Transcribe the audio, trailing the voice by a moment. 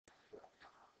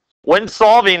when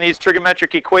solving these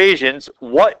trigonometric equations,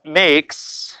 what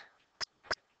makes,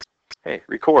 hey,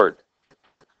 record.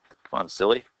 Come on,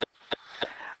 silly.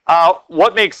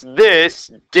 What makes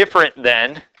this different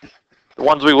than the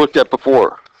ones we looked at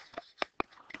before?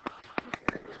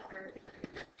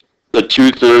 The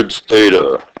 2/3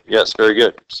 theta. Yes, very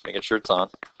good. Just making sure it's on.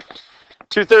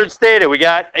 2/3 theta. We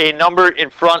got a number in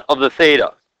front of the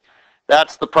theta.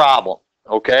 That's the problem,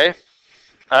 okay?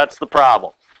 That's the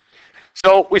problem.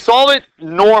 So we solve it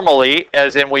normally,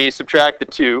 as in we subtract the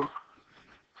 2.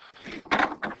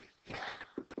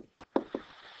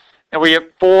 And we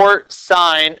get 4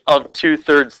 sine of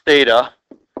 2/3 theta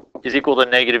is equal to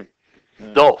negative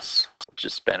dos, which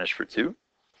is Spanish for 2.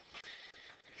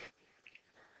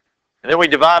 And then we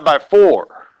divide by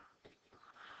 4.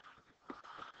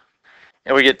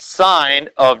 And we get sine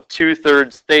of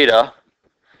 2/3 theta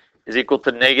is equal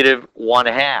to negative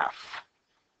 1/2.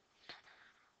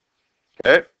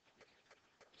 Okay?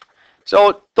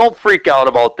 So don't freak out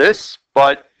about this,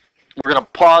 but we're going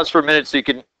to pause for a minute so you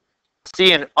can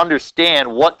see and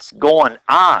understand what's going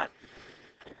on.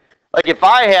 Like if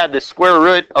I had the square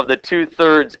root of the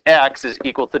 2/3 x is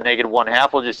equal to negative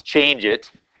 1/2, we'll just change it.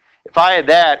 If I had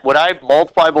that, would I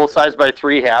multiply both sides by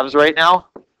 3/2 right now?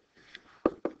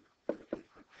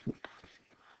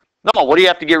 No, what do you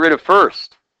have to get rid of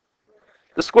first?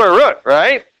 The square root,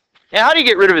 right? Now, how do you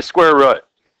get rid of a square root?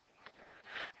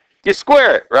 You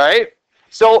square it, right?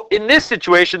 So in this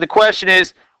situation, the question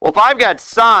is, well, if I've got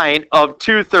sine of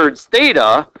 2/3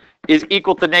 theta is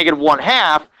equal to negative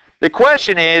 1/2, the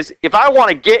question is, if I want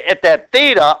to get at that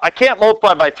theta, I can't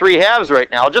multiply by 3/2 right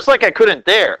now, just like I couldn't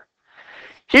there.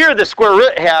 Here, the square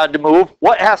root had to move.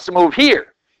 What has to move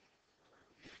here?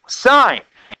 Sine.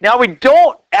 Now, we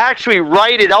don't actually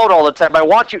write it out all the time, but I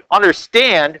want you to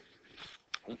understand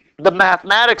the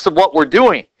mathematics of what we're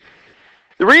doing.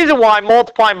 The reason why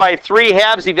multiplying by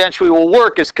 3/2 eventually will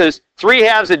work is because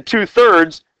 3/2 and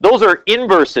 2/3, those are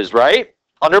inverses, right?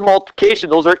 Under multiplication,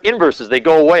 those are inverses. They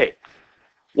go away.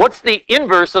 What's the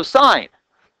inverse of sine?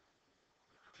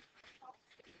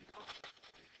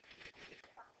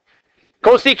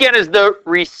 Cosecant is the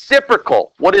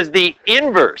reciprocal. What is the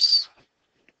inverse?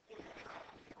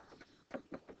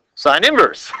 Sine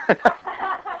inverse.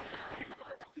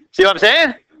 See what I'm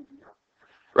saying?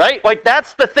 Right? Like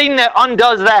that's the thing that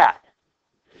undoes that.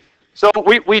 So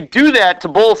we do that to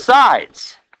both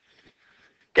sides.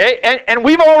 Okay? And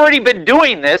we've already been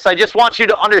doing this. I just want you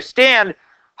to understand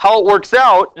how it works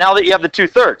out now that you have the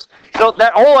 2/3. So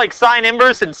that whole like sine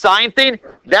inverse and sine thing,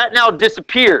 that now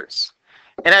disappears.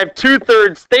 And I have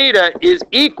 2/3 theta is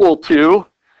equal to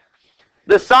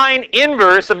the sine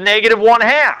inverse of negative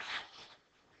 1/2.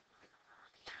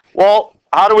 Well,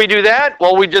 how do we do that?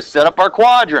 Well, we just set up our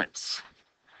quadrants.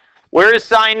 Where is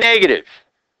sine negative?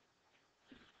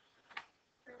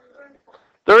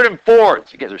 Third and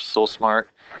fourth. You guys are so smart.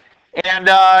 And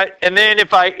then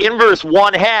if I inverse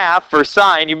 1/2 for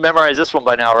sine, you memorize this one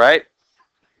by now, right?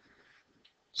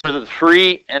 So the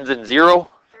 3 ends in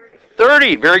 0.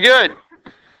 30. Very good.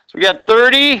 So we got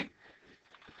 30.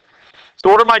 So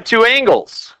what are my two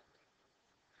angles?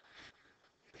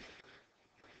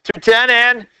 210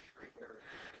 and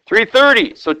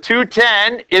 330. So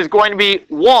 210 is going to be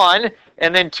 1,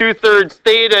 and then 2/3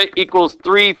 theta equals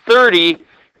 330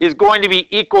 is going to be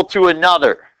equal to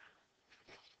another.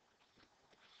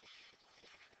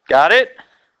 Got it?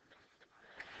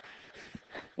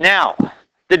 Now,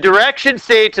 the directions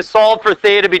say to solve for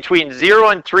theta between 0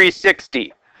 and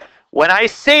 360. When I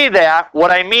say that,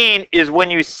 what I mean is when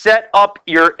you set up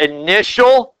your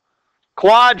initial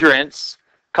quadrants,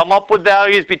 come up with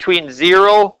values between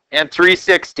 0 and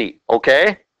 360,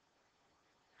 okay?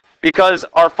 Because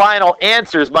our final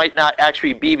answers might not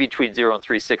actually be between 0 and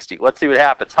 360. Let's see what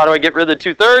happens. How do I get rid of the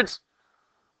 2/3?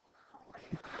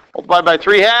 Multiply by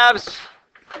 3/2.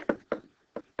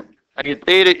 I get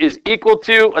theta is equal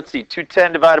to, let's see,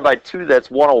 210 divided by 2, that's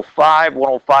 105.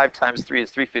 105 times 3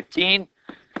 is 315.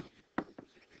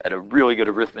 I had a really good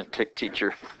arithmetic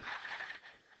teacher.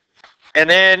 And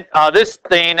then this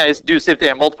thing, I do the same thing.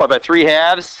 I multiply by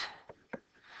 3/2.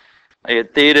 I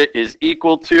get theta is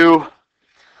equal to,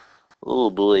 oh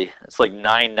boy, it's like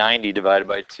 990 divided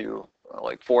by 2,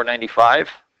 like 495.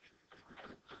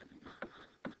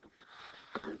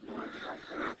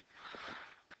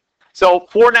 So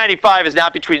 495 is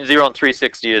not between 0 and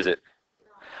 360, is it?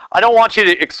 I don't want you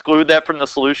to exclude that from the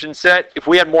solution set. If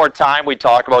we had more time, we'd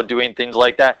talk about doing things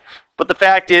like that. But the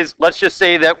fact is, let's just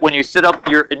say that when you set up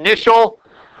your initial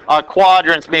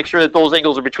quadrants, make sure that those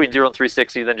angles are between 0 and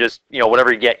 360, then just, you know,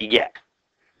 whatever you get, you get.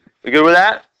 We good with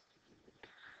that?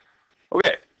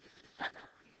 Okay.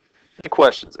 Any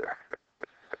questions there?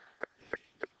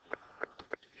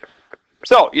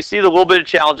 So you see the little bit of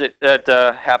challenge that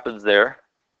happens there.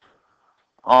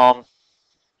 What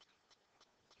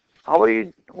do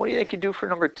you think you do for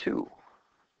number 2?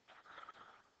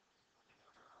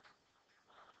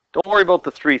 Don't worry about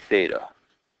the 3 theta.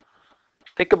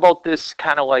 Think about this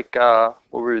kind of like what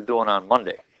we were doing on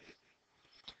Monday.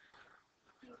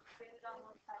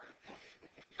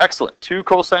 Excellent. 2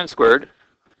 cosine squared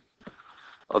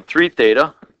of 3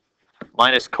 theta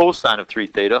minus cosine of 3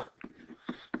 theta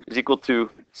is equal to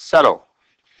 0.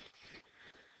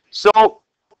 So,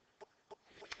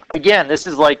 again, this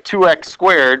is like 2x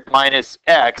squared minus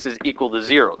x is equal to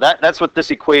 0. That's what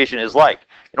this equation is like.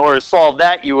 In order to solve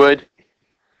that, you would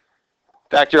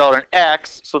factor out an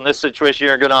x. So in this situation,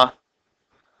 you're going to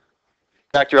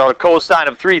factor out a cosine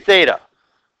of 3 theta.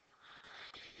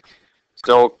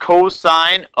 So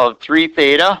cosine of 3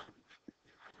 theta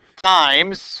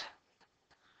times,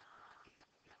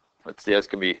 let's see, that's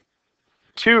going to be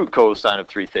 2 cosine of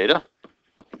 3 theta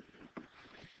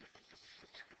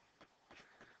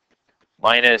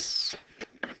minus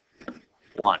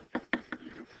 1.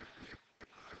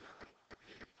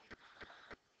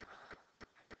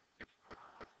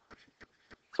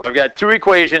 So I've got 2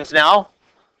 equations now.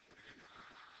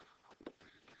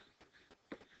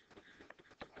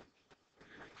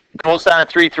 Cosine of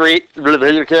 3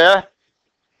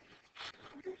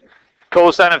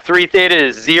 theta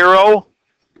is 0,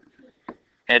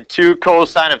 and 2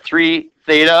 cosine of 3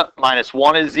 theta minus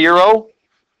 1 is 0.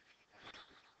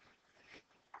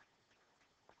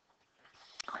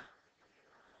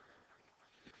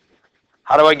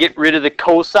 How do I get rid of the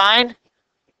cosine?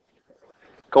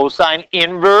 Cosine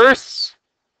inverse.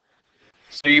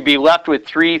 So you'd be left with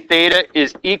 3 theta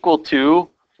is equal to,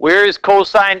 where is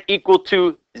cosine equal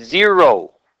to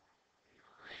 0?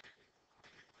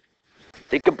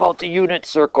 Think about the unit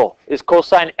circle. Is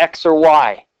cosine x or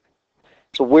y?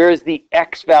 So where is the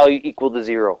x value equal to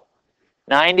 0?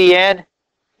 90 and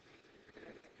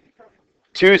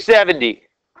 270.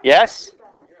 Yes?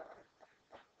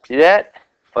 See that?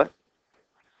 What?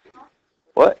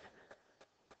 What?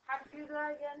 How to do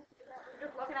that again?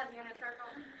 Just looking at the unit circle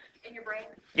in your brain.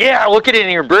 Yeah, look at it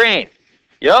in your brain.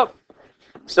 Yep.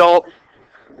 So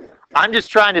I'm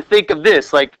just trying to think of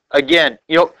this. Like, again,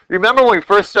 you know, remember when we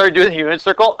first started doing the unit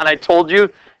circle and I told you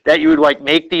that you would like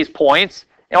make these points?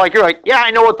 And like you're like, yeah,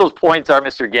 I know what those points are,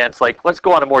 Mr. Gantz. Like, let's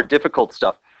go on to more difficult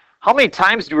stuff. How many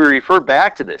times do we refer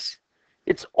back to this?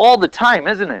 It's all the time,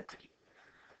 isn't it?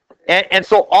 And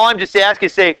so all I'm just asking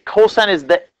is say cosine is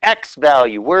the x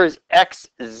value. Where is x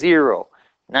 0?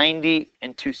 90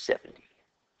 and 270.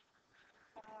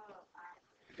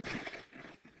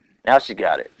 Now she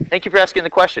got it. Thank you for asking the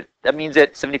question. That means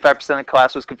that 75% of the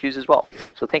class was confused as well.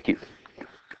 So thank you.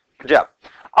 Good job.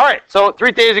 All right, so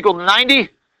 3 theta is equal to 90,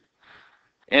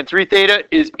 and 3 theta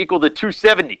is equal to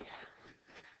 270.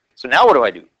 So now what do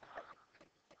I do?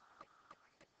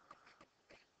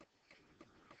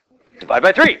 Divide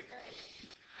by 3.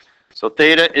 So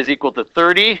theta is equal to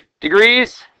 30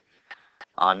 degrees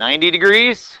on 90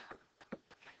 degrees.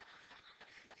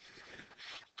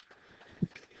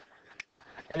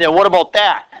 And then what about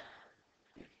that?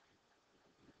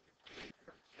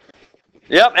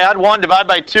 Yep, add 1, divide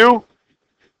by 2.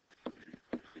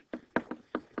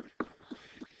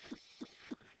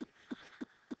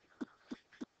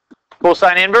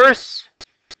 Cosine inverse.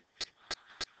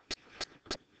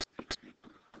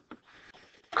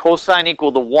 Cosine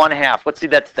equal to 1/2. Let's see,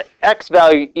 that's the x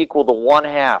value equal to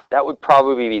 1/2. That would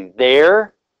probably be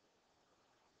there.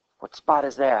 What spot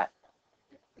is that?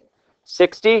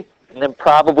 60. And then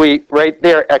probably right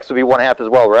there, x would be 1/2 as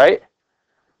well, right?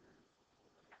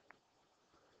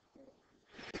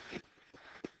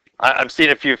 I'm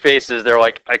seeing a few faces. They're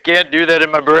like, I can't do that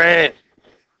in my brain.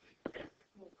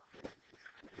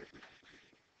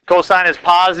 Cosine is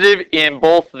positive in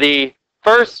both the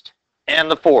first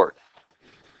and the fourth.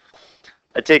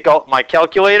 I take out my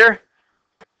calculator,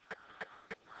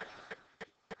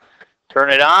 turn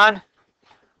it on.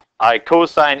 I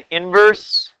cosine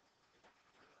inverse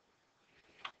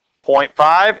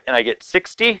 0.5, and I get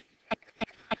 60.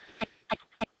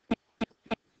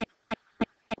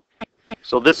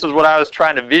 So this is what I was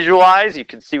trying to visualize. You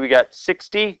can see we got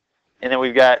 60, and then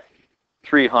we've got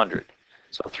 300.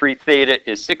 So 3 theta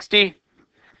is 60,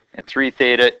 and 3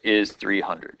 theta is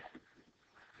 300.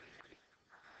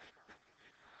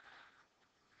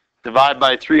 Divide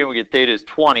by 3, and we get theta is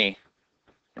 20,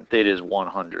 and theta is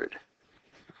 100.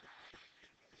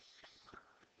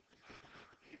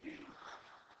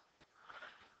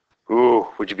 Ooh,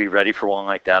 would you be ready for one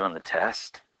like that on the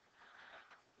test?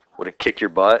 Would it kick your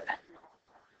butt?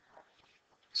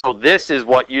 So this is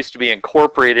what used to be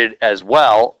incorporated as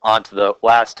well onto the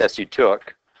last test you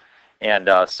took. And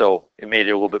so it made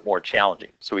it a little bit more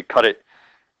challenging. So we cut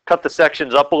the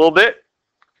sections up a little bit.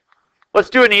 Let's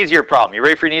do an easier problem. You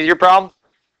ready for an easier problem?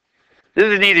 This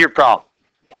is an easier problem.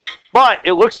 But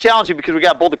it looks challenging because we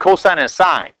got both a cosine and a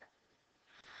sine.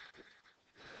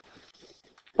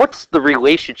 What's the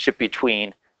relationship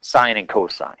between sine and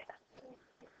cosine?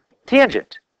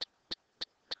 Tangent.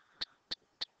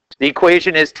 The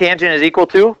equation is tangent is equal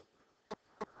to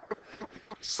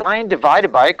sine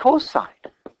divided by a cosine.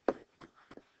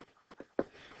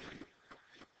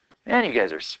 Man, you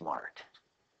guys are smart.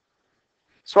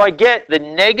 So I get the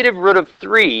negative root of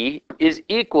 3 is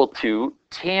equal to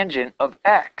tangent of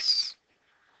x.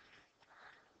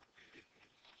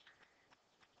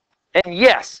 And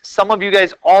yes, some of you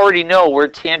guys already know where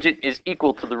tangent is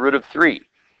equal to the root of 3.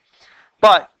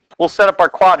 But we'll set up our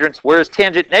quadrants. Where is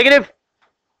tangent negative?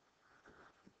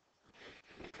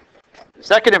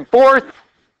 Second and fourth.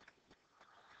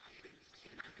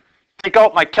 Take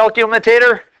out my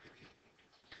calculator.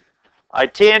 I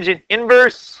tangent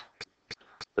inverse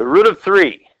the root of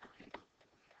 3.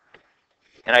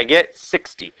 And I get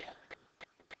 60.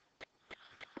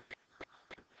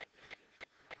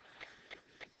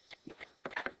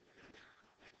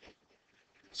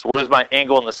 So what is my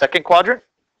angle in the second quadrant?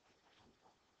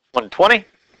 120.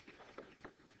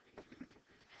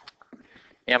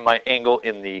 And my angle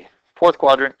in the fourth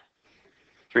quadrant,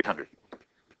 300.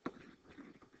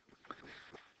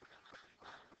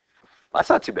 That's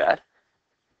not too bad.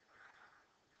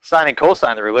 Sine and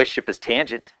cosine, the relationship is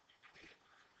tangent.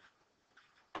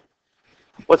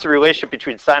 What's the relationship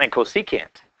between sine and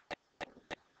cosecant?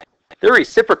 They're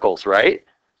reciprocals, right?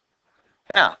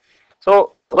 Yeah.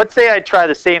 So let's say I try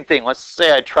the same thing. Let's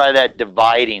say I try that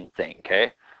dividing thing,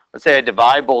 okay? Let's say I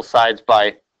divide both sides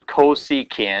by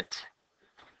cosecant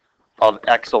of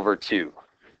x over 2.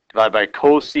 Divide by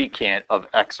cosecant of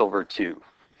x over 2.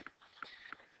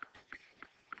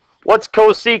 What's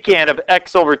cosecant of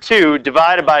x over 2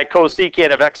 divided by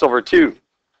cosecant of x over 2?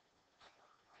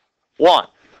 1.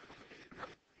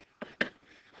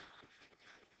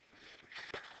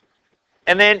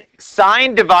 And then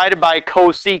sine divided by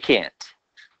cosecant.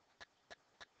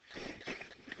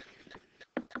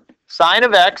 Sine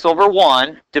of x over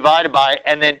 1 divided by,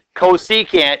 and then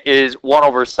cosecant is 1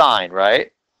 over sine,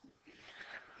 right?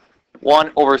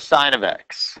 1 over sine of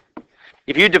x.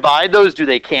 If you divide those, do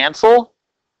they cancel?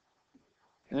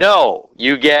 No.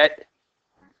 You get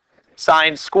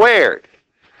sine squared.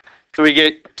 So we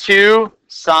get 2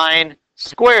 sine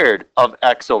squared of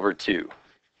x over 2.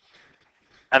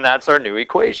 And that's our new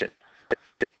equation.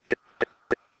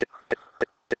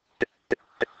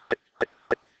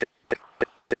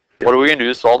 What are we going to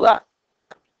do to solve that?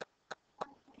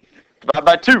 Divide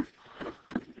by 2.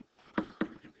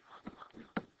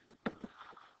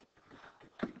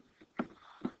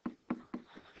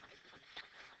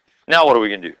 Now what are we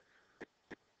going to do?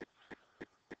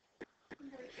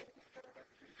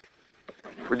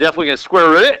 We're definitely going to square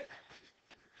root it.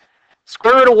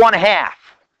 Square root of 1/2.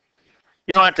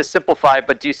 You don't have to simplify it,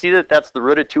 but do you see that that's the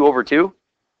root of 2 over 2?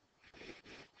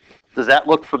 Does that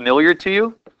look familiar to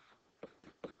you?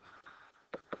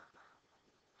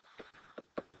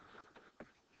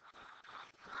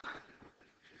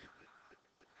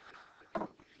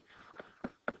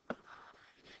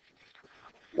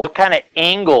 What kind of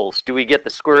angles do we get the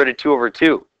square root of 2 over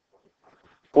 2?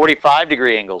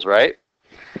 45-degree angles, right?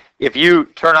 If you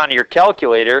turn on your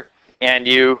calculator and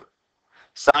you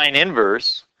sine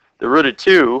inverse the root of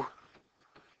 2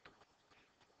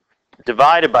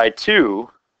 divided by 2,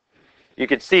 you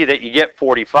can see that you get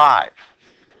 45.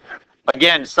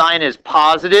 Again, sine is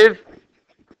positive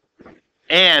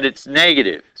and it's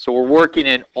negative. So we're working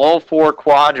in all 4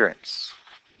 quadrants.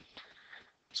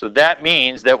 So that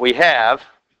means that we have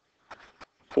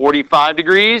 45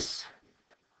 degrees,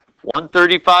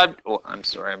 135. Oh, I'm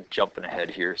sorry, I'm jumping ahead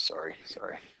here. Sorry.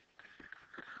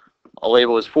 I'll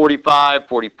label as 45,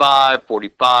 45,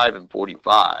 45, and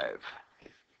 45.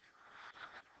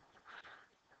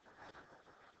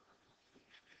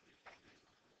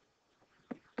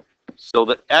 So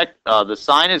the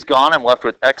sine is gone. I'm left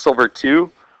with x over 2.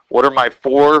 What are my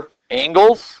 4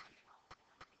 angles?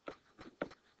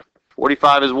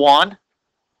 45 is 1.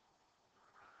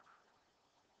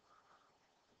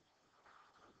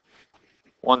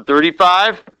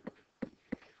 135.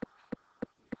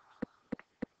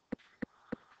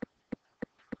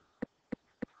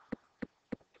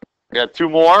 We got 2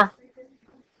 more.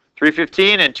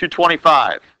 315 and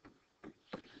 225.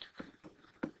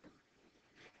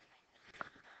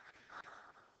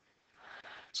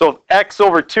 So if x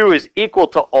over 2 is equal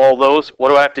to all those, what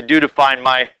do I have to do to find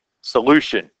my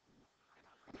solution?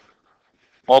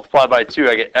 Multiply by 2,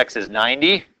 I get x is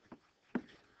 90.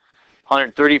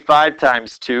 135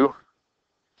 times 2,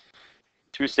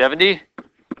 270.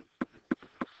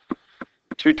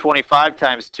 225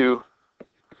 times 2,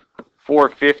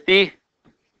 450.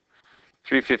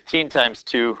 315 times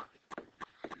 2,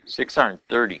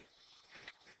 630.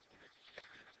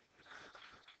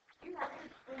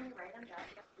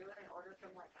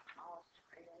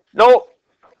 Nope.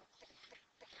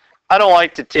 I don't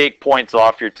like to take points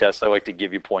off your test. I like to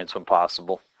give you points when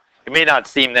possible. It may not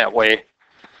seem that way,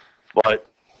 but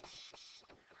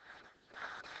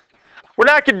we're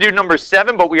not going to do number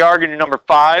 7, but we are going to do number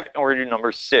 5, and we're going to do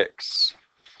number 6.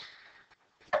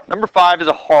 Number 5 is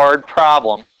a hard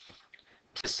problem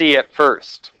to see at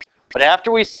first. But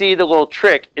after we see the little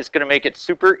trick, it's going to make it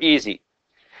super easy.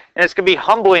 And it's going to be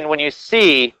humbling when you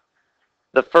see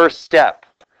the first step.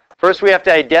 First, we have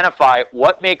to identify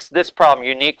what makes this problem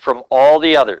unique from all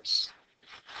the others.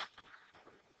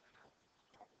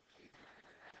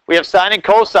 We have sine and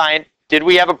cosine. Did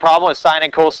we have a problem with sine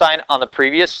and cosine on the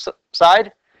previous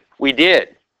side? We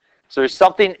did. So there's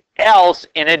something else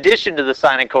in addition to the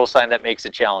sine and cosine that makes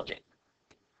it challenging.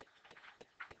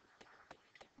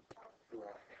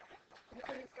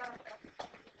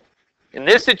 In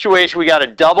this situation, we got a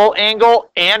double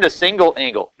angle and a single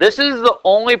angle. This is the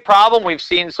only problem we've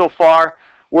seen so far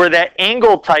where that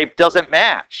angle type doesn't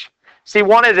match. See,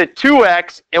 one is a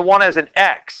 2x and one is an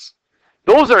x.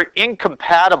 Those are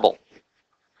incompatible.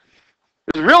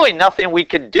 There's really nothing we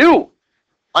can do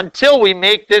until we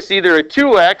make this either a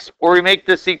 2x or we make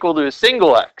this equal to a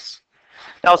single x.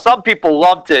 Now, some people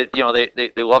love to,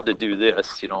 they love to do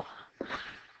this, they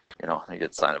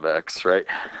get sine of x, right?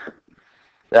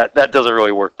 That doesn't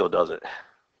really work though, does it?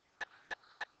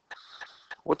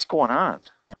 What's going on?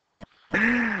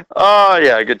 Oh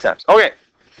yeah, good times. Okay.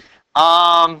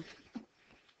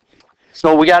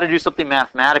 So we got to do something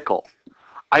mathematical.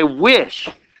 I wish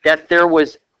that there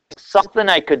was something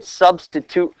I could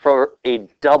substitute for a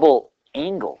double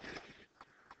angle.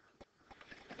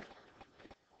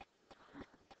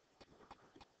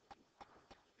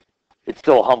 It's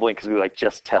still humbling because we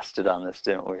just tested on this,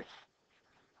 didn't we?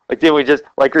 Didn't we just,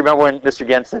 remember when Mr.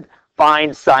 Gent said,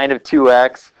 find sine of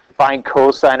 2x, find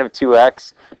cosine of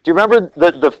 2x? Do you remember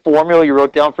the formula you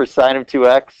wrote down for sine of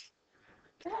 2x?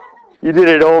 You did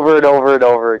it over and over and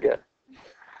over again. You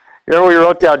remember we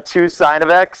wrote down 2 sine of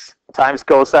x times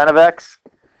cosine of x?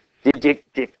 Did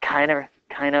you kind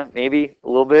of, maybe, a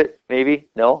little bit, maybe?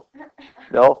 No?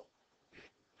 No?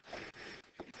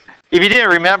 If you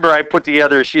didn't remember, I put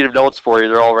together a sheet of notes for you.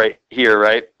 They're all right here,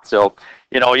 right? So,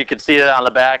 you can see it on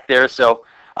the back there. So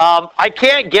I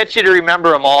can't get you to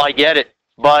remember them all. I get it.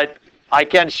 But I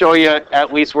can show you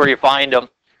at least where you find them.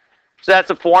 So that's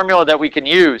a formula that we can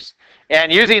use.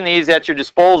 And using these at your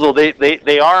disposal,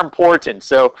 they are important.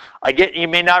 So you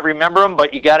may not remember them,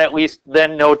 but you got to at least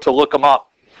then know to look them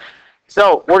up.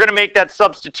 So we're going to make that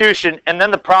substitution, and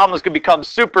then the problem is going to become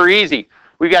super easy.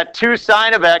 We got 2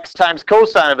 sine of x times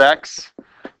cosine of x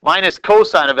minus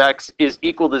cosine of x is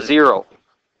equal to 0.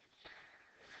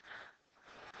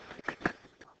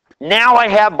 Now I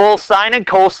have both sine and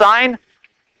cosine,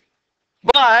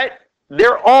 but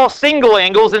they're all single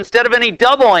angles instead of any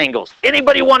double angles.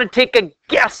 Anybody want to take a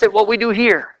guess at what we do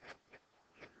here?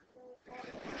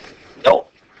 No.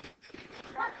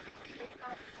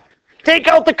 Take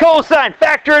out the cosine.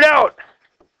 Factor it out.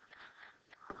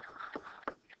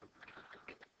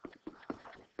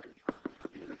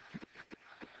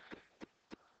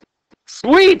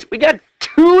 Sweet. We got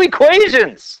 2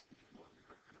 equations.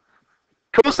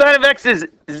 Cosine of x is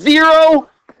 0.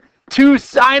 2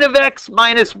 sine of x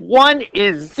minus 1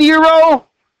 is 0.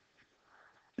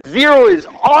 0 is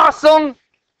awesome.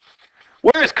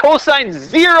 Where is cosine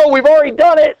 0? We've already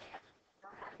done it.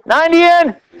 90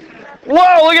 in.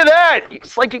 Whoa, look at that.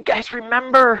 It's like you guys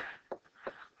remember.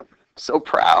 So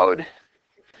proud.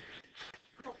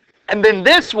 And then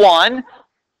this one,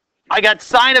 I got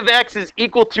sine of x is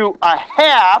equal to a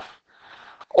half.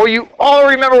 Or you all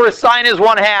remember where sine is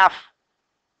 1/2.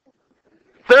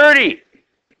 30.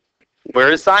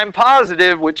 Where is sine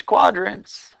positive? Which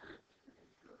quadrants?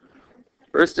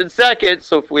 First and second.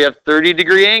 So if we have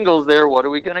 30-degree angles there, what are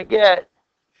we going to get?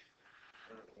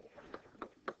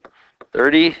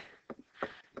 30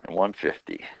 and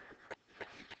 150.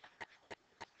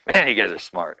 Man, you guys are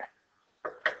smart.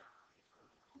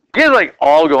 You guys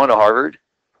all going to Harvard?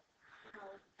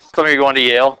 Some of you going to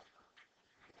Yale?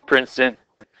 Princeton?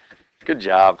 Good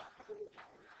job.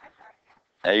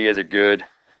 Yeah, you guys are good.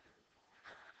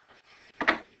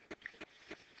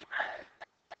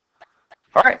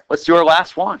 All right, let's do our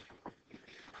last one.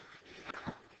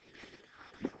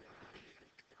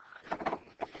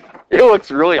 It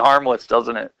looks really harmless,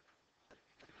 doesn't it?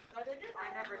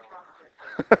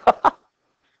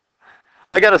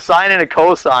 I got a sine and a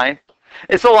cosine.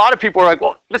 And so a lot of people are like,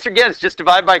 well, Mr. Gens, just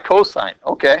divide by cosine.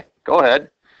 Okay, go ahead.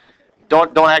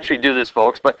 Don't actually do this,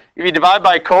 folks. But if you divide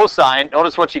by cosine,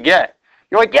 notice what you get.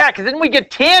 You're like, yeah, because then we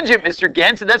get tangent, Mr.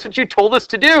 Gens, and that's what you told us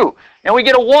to do. And we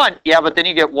get a 1. Yeah, but then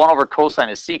you get 1 over cosine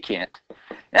of secant.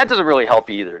 And that doesn't really help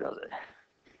you either, does it?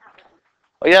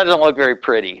 Well, yeah, that doesn't look very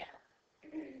pretty.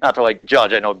 Not to like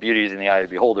judge. I know beauty is in the eye of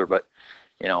the beholder, but,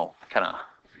 you know, kind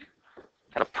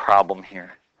of problem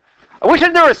here. I wish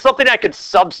there was something I could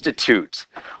substitute.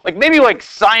 Like maybe like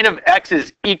sine of x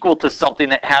is equal to something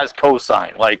that has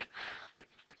cosine. Like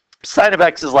sine of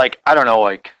x is like, I don't know,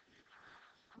 like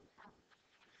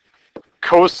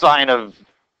cosine of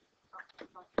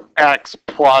x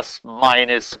plus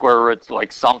minus square root,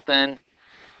 like something.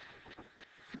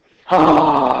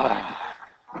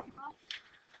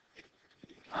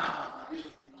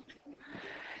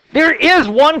 There is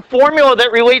one formula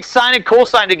that relates sine and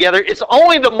cosine together. It's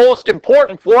only the most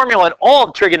important formula in all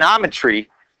of trigonometry.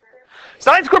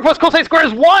 Sine squared plus cosine squared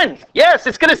is 1. Yes,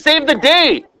 it's going to save the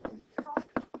day.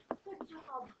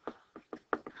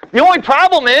 The only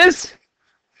problem is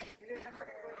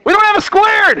we don't have a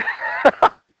squared.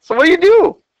 So what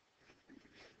do?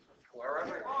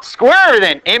 Square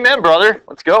everything. Amen, brother.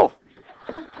 Let's go.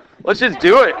 Let's just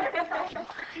do it.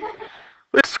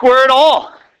 Let's square it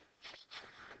all.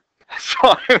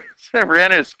 So I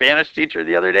ran into a Spanish teacher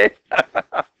the other day.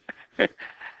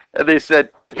 And they said,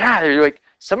 yeah, they're like,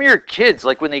 some of your kids,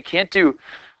 like when they can't do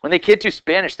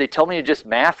Spanish, they tell me to just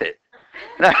math it.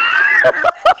 And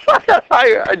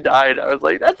I died. I was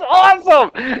like, that's awesome.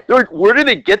 They're like, where do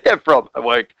they get that from? I'm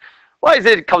like, well, I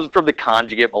said it comes from the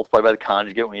conjugate, multiplied by the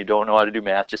conjugate. When you don't know how to do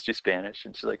math, just do Spanish.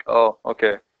 And she's like, oh,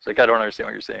 okay. It's like, I don't understand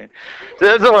what you're saying. So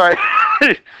that's all right.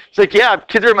 She's like, yeah,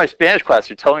 kids are in my Spanish class.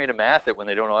 They're telling me to math it when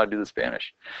they don't know how to do the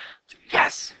Spanish. Like,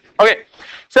 yes. Okay,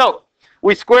 so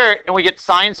we square it and we get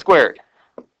sine squared.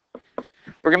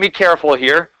 We're going to be careful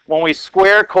here. When we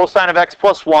square cosine of x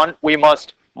plus 1, we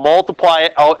must multiply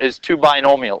it out as 2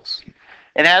 binomials.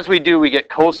 And as we do, we get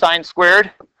cosine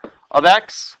squared of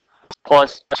x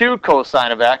plus 2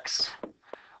 cosine of x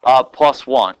plus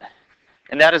 1.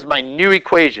 And that is my new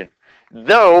equation.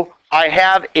 Though I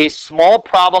have a small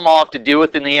problem I'll have to deal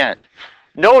with in the end.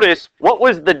 Notice, what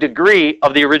was the degree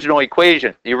of the original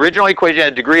equation? The original equation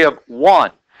had a degree of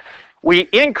 1. We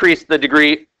increased the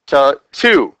degree to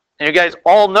 2. And you guys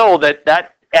all know that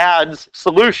that adds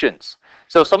solutions.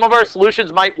 So some of our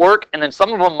solutions might work, and then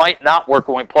some of them might not work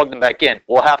when we plug them back in.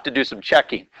 We'll have to do some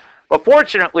checking. But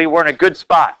fortunately, we're in a good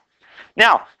spot.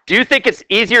 Now, do you think it's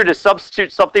easier to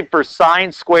substitute something for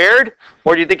sine squared,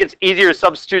 or do you think it's easier to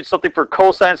substitute something for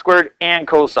cosine squared and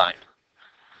cosine?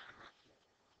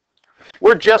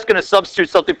 We're just going to substitute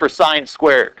something for sine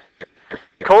squared.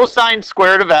 Cosine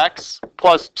squared of x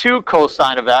plus 2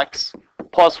 cosine of x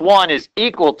plus 1 is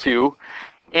equal to,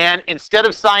 and instead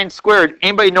of sine squared,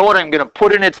 anybody know what I'm going to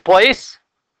put in its place?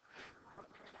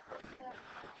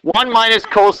 1 minus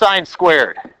cosine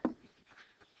squared.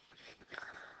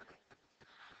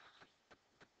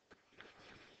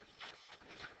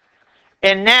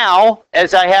 And now,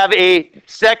 as I have a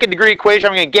second degree equation,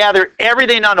 I'm going to gather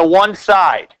everything onto one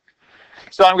side.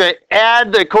 So I'm going to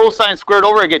add the cosine squared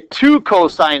over. I get 2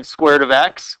 cosine squared of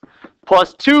x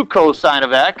plus 2 cosine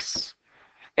of x.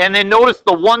 And then notice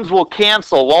the ones will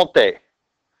cancel, won't they?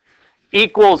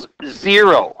 Equals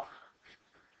 0.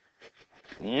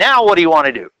 Now what do you want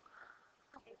to do?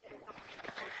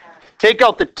 Take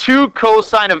out the 2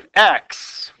 cosine of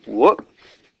x. Whoop.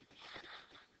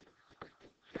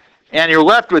 And you're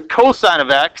left with cosine of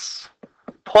x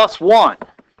plus 1.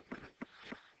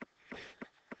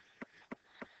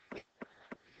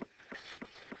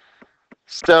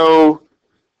 So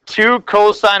 2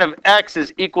 cosine of x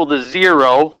is equal to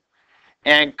 0,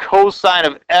 and cosine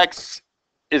of x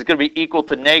is going to be equal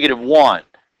to -1.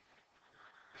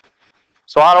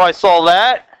 So how do I solve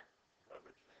that?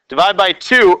 Divide by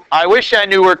 2. I wish I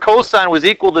knew where cosine was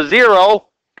equal to 0.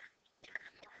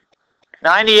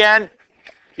 90n.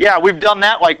 Yeah, we've done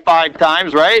that like 5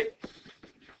 times, right?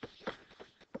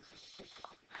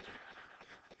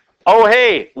 Oh,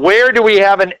 hey, where do we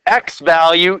have an x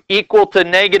value equal to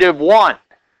 -1?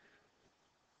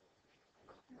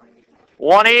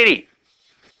 180.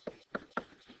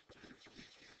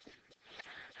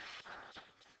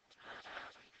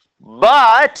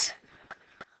 But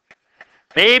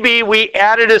maybe we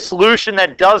added a solution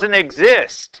that doesn't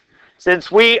exist.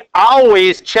 Since we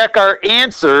always check our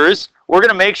answers we're going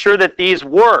to make sure that these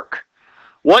work.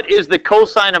 What is the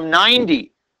cosine of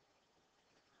 90?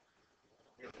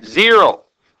 0.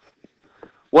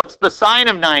 What's the sine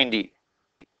of 90?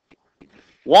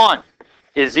 1.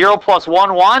 Is 0 plus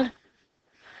 1, 1?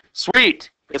 Sweet.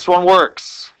 This one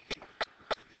works.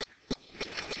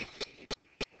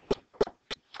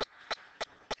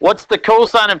 What's the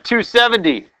cosine of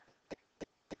 270?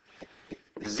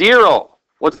 0.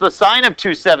 What's the sine of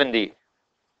 270?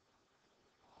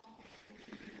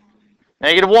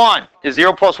 Negative 1. Is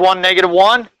 0 plus 1 negative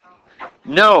 1?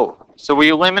 No. So we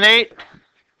eliminate.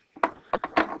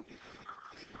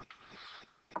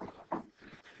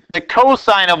 The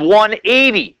cosine of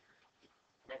 180.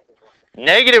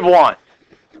 Negative 1.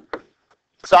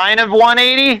 Sine of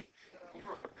 180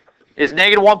 is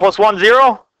negative 1 plus 1,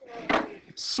 0.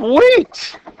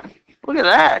 Sweet. Look at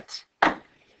that.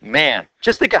 Man,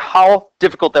 just think of how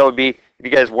difficult that would be if you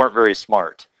guys weren't very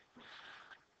smart.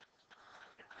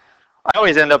 I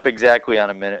always end up exactly on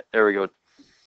a minute. There we go.